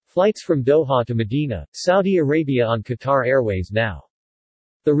Flights from Doha to Medina, Saudi Arabia on Qatar Airways now.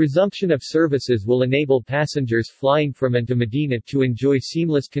 The resumption of services will enable passengers flying from and to Medina to enjoy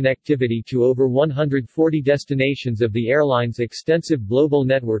seamless connectivity to over 140 destinations of the airline's extensive global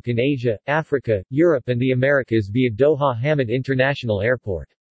network in Asia, Africa, Europe and the Americas via Doha Hamad International Airport.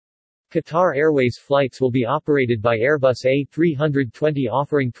 Qatar Airways flights will be operated by Airbus A320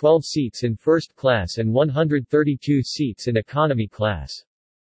 offering 12 seats in first class and 132 seats in economy class.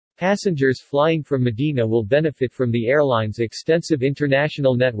 Passengers flying from Medina will benefit from the airline's extensive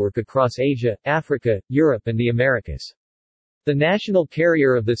international network across Asia, Africa, Europe and the Americas. The national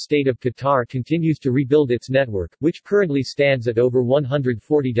carrier of the State of Qatar continues to rebuild its network, which currently stands at over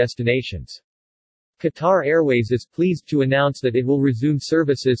 140 destinations. Qatar Airways is pleased to announce that it will resume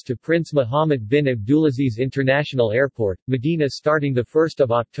services to Prince Mohammed bin Abdulaziz International Airport, Medina starting 1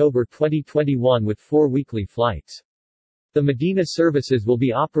 October 2021 with 4 weekly flights. The Medina services will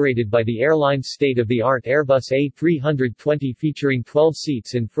be operated by the airline's state-of-the-art Airbus A320 featuring 12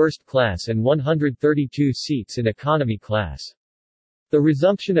 seats in first class and 132 seats in economy class. The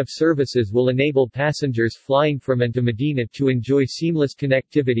resumption of services will enable passengers flying from and to Medina to enjoy seamless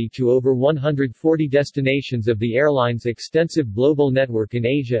connectivity to over 140 destinations of the airline's extensive global network in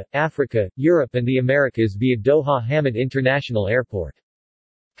Asia, Africa, Europe and the Americas via Doha Hamad International Airport.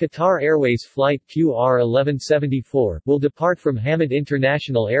 Qatar Airways Flight QR1174 will depart from Hamad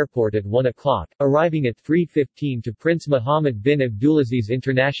International Airport at 1 o'clock, arriving at 3:15 to Prince Mohammed bin Abdulaziz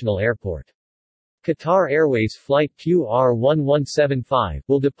International Airport. Qatar Airways Flight QR1175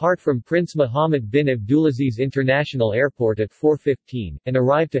 will depart from Prince Mohammed bin Abdulaziz International Airport at 4:15, and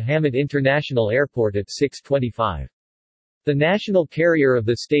arrive to Hamad International Airport at 6:25. The national carrier of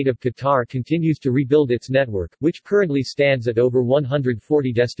the State of Qatar continues to rebuild its network, which currently stands at over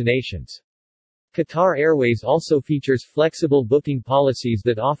 140 destinations. Qatar Airways also features flexible booking policies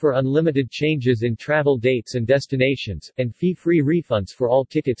that offer unlimited changes in travel dates and destinations, and fee-free refunds for all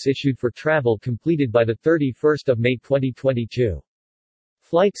tickets issued for travel completed by 31 May 2022.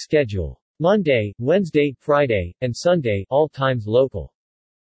 Flight schedule. Monday, Wednesday, Friday, and Sunday, all times local.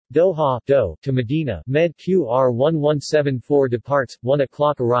 Doha to Medina, Med QR1174 departs, 1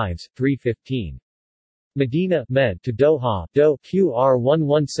 o'clock arrives, 3:15. Medina, Med to Doha,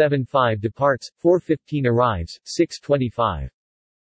 QR1175 departs, 4:15 arrives, 6:25.